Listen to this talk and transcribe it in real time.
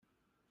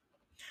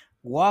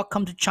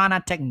Welcome to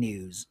China Tech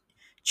News.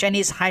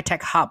 Chinese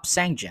high-tech hub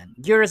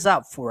Shenzhen gears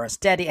up for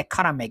steady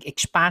economic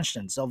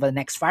expansions over the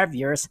next 5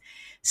 years,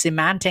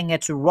 cementing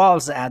its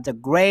roles as the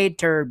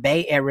Greater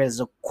Bay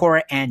Area's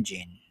core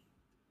engine.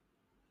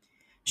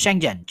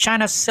 Shenzhen,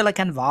 China's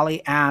Silicon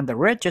Valley and the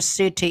richest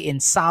city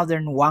in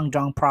southern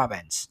Guangdong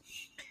province,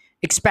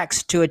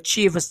 expects to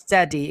achieve a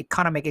steady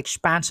economic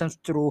expansion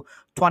through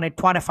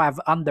 2025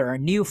 under a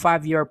new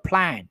 5-year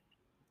plan,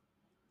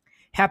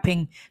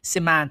 helping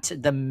cement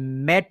the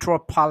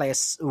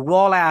metropolis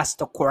role as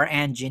the core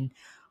engine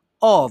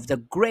of the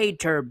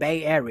Greater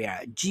Bay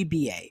Area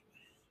 (GBA).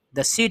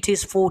 The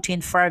city's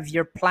 14th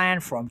 5-year plan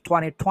from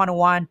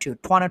 2021 to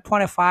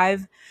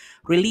 2025,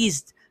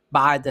 released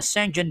by the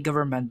Shenzhen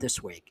government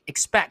this week,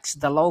 expects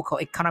the local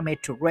economy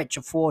to reach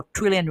 4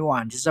 trillion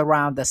yuan, which is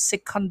around the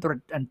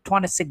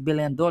 $626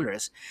 billion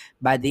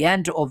by the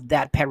end of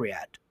that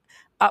period,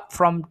 up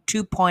from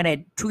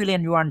 2.8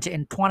 trillion yuan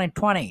in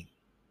 2020.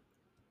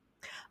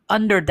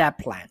 Under that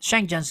plan,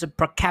 Shenzhen's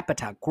per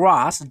capita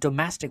gross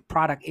domestic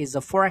product is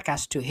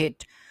forecast to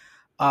hit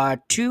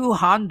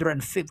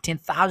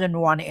 215,000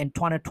 won in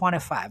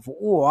 2025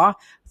 or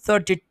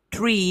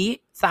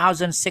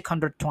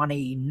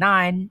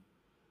 33,629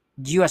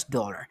 US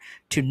dollar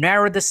to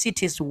narrow the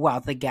city's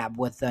wealth gap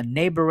with the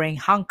neighboring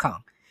Hong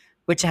Kong,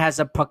 which has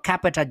a per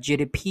capita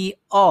GDP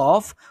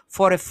of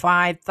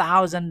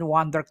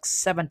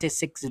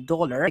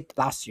 $45,176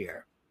 last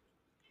year.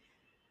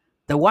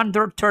 The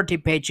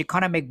 130-page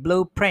economic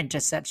blueprint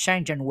said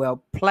Shenzhen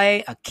will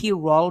play a key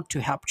role to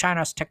help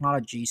China's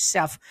technology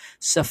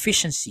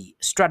self-sufficiency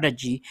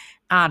strategy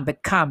and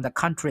become the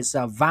country's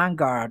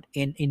vanguard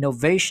in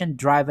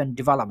innovation-driven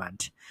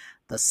development.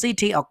 The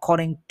city,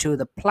 according to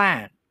the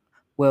plan,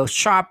 will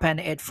sharpen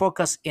its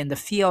focus in the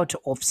field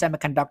of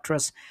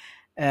semiconductors,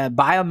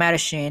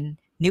 biomedicine,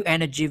 new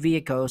energy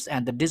vehicles,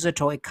 and the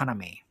digital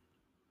economy.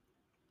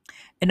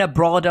 In a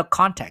broader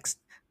context,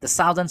 the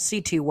southern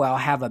city will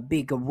have a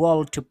big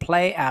role to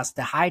play as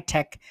the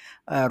high-tech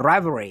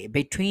rivalry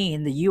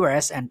between the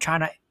US and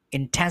China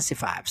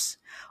intensifies,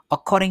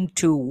 according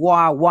to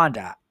Hua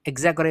Wanda,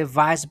 Executive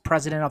Vice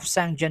President of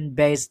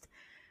Shenzhen-based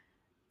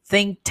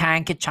think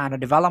tank China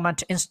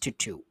Development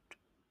Institute.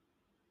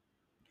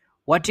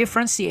 What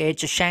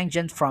differentiates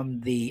Shenzhen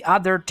from the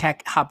other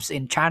tech hubs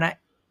in China?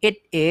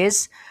 It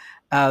is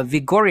a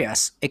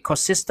vigorous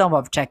ecosystem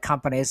of tech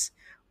companies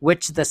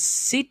which the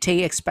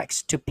city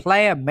expects to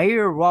play a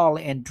major role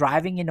in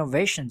driving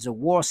innovations,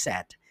 war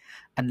said.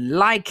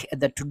 Unlike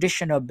the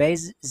traditional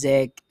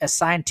basic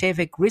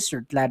scientific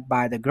research led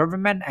by the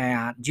government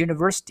and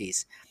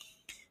universities,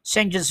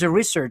 Shenzhen's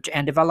research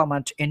and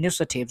development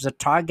initiatives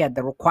target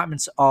the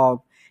requirements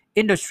of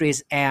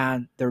industries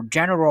and the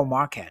general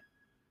market.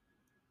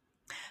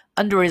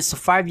 Under its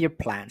 5-year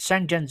plan,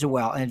 Shenzhen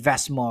will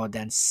invest more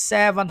than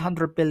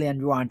 700 billion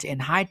yuan in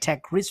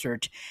high-tech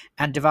research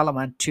and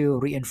development to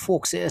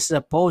reinforce its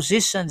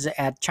positions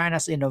as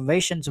China's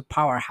innovation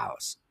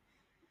powerhouse.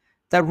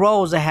 The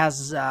role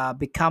has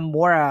become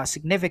more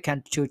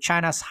significant to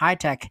China's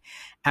high-tech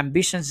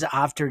ambitions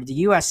after the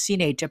U.S.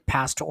 Senate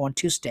passed on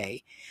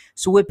Tuesday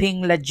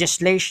sweeping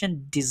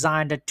legislation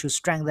designed to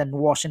strengthen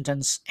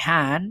Washington's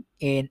hand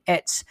in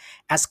its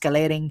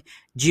escalating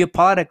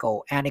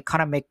geopolitical and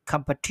economic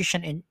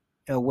competition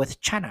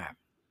with China.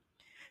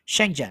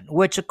 Shenzhen,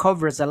 which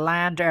covers a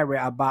land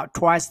area about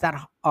twice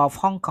that of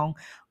Hong Kong,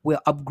 will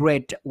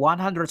upgrade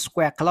 100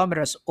 square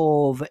kilometers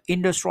of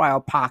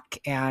industrial park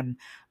and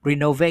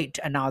renovate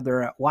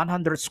another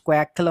 100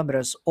 square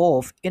kilometers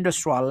of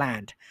industrial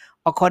land,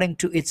 according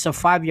to its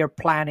 5-year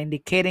plan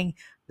indicating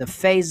the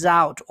phase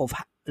out of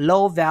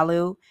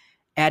low-value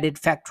added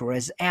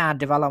factories and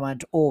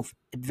development of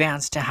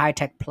advanced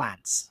high-tech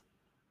plants.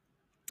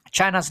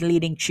 China's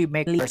leading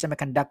chipmaker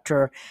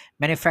Semiconductor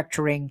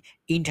Manufacturing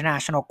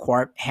International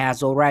Corp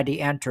has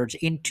already entered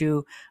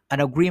into an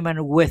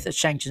agreement with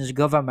Shenzhen's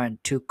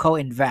government to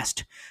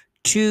co-invest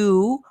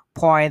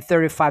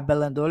 $2.35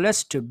 billion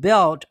to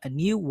build a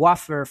new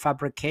wafer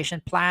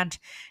fabrication plant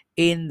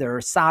in their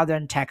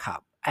southern tech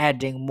hub,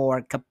 adding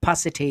more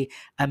capacity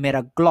amid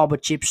a global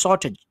chip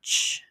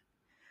shortage.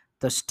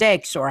 The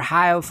stakes are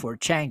high for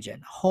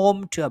Shenzhen,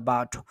 home to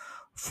about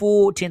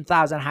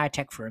 14,000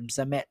 high-tech firms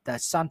amid the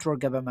central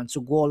government's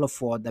goal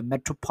for the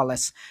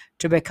metropolis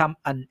to become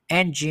an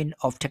engine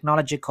of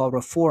technological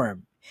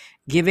reform,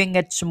 giving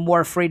it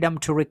more freedom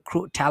to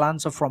recruit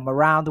talents from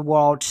around the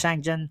world.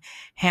 Shenzhen,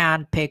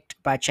 handpicked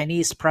by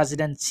Chinese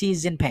President Xi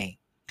Jinping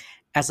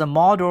as a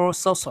model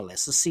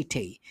socialist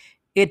city,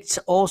 it's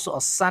also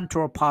a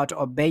central part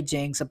of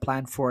Beijing's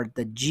plan for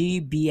the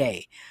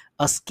GBA,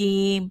 a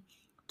scheme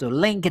to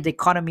link the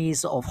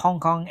economies of Hong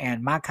Kong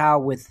and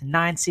Macau with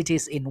 9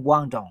 cities in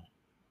Guangdong.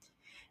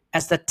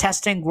 As the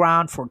testing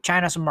ground for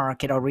China's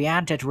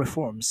market-oriented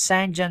reforms,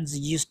 Shenzhen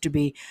used to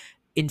be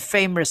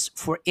infamous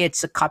for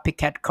its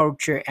copycat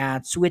culture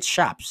and sweet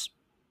shops.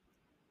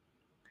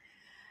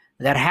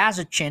 That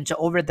has changed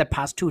over the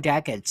past 2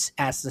 decades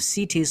as the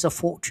city's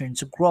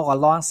fortunes grow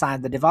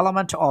alongside the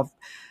development of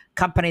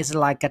Companies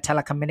like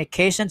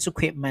telecommunications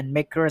equipment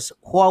makers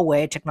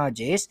Huawei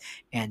Technologies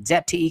and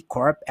ZTE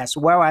Corp, as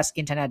well as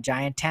internet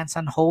giant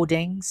Tencent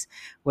Holdings,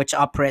 which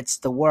operates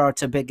the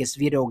world's biggest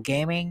video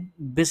gaming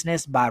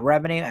business by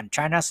revenue, and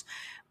China's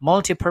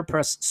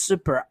multi-purpose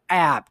super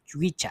app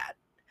WeChat.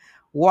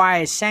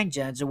 While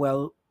Shenzhen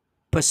will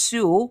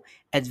pursue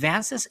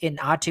advances in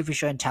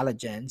artificial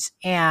intelligence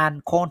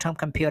and quantum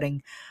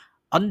computing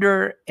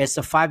under its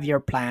 5-year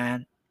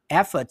plan,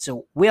 efforts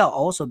will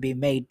also be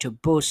made to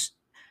boost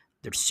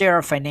the share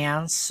of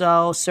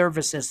financial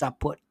services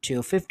upward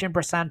to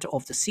 15%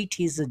 of the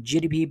city's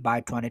GDP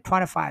by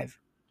 2025.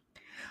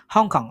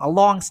 Hong Kong, a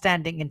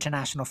long-standing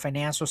international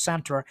financial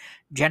center,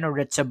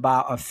 generates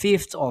about a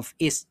fifth of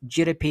its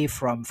GDP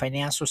from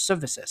financial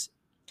services.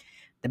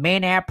 The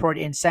main airport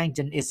in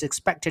Shenzhen is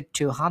expected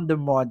to handle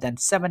more than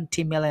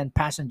 70 million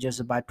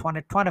passengers by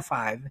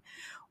 2025,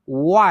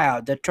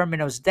 while the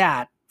terminals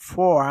that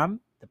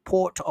form the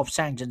port of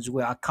Shenzhen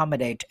will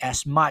accommodate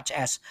as much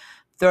as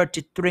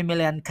 33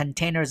 million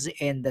containers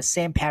in the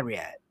same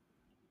period.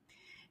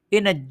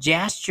 In a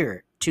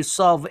gesture to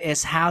solve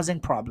its housing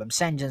problem,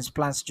 Shenzhen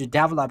plans to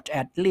develop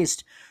at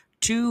least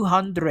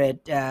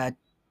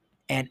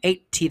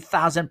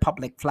 280,000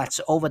 public flats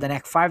over the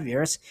next 5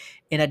 years,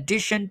 in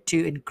addition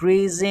to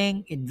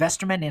increasing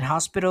investment in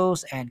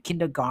hospitals and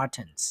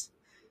kindergartens.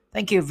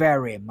 Thank you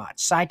very much.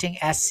 Citing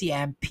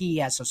SCMP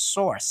as a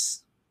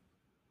source.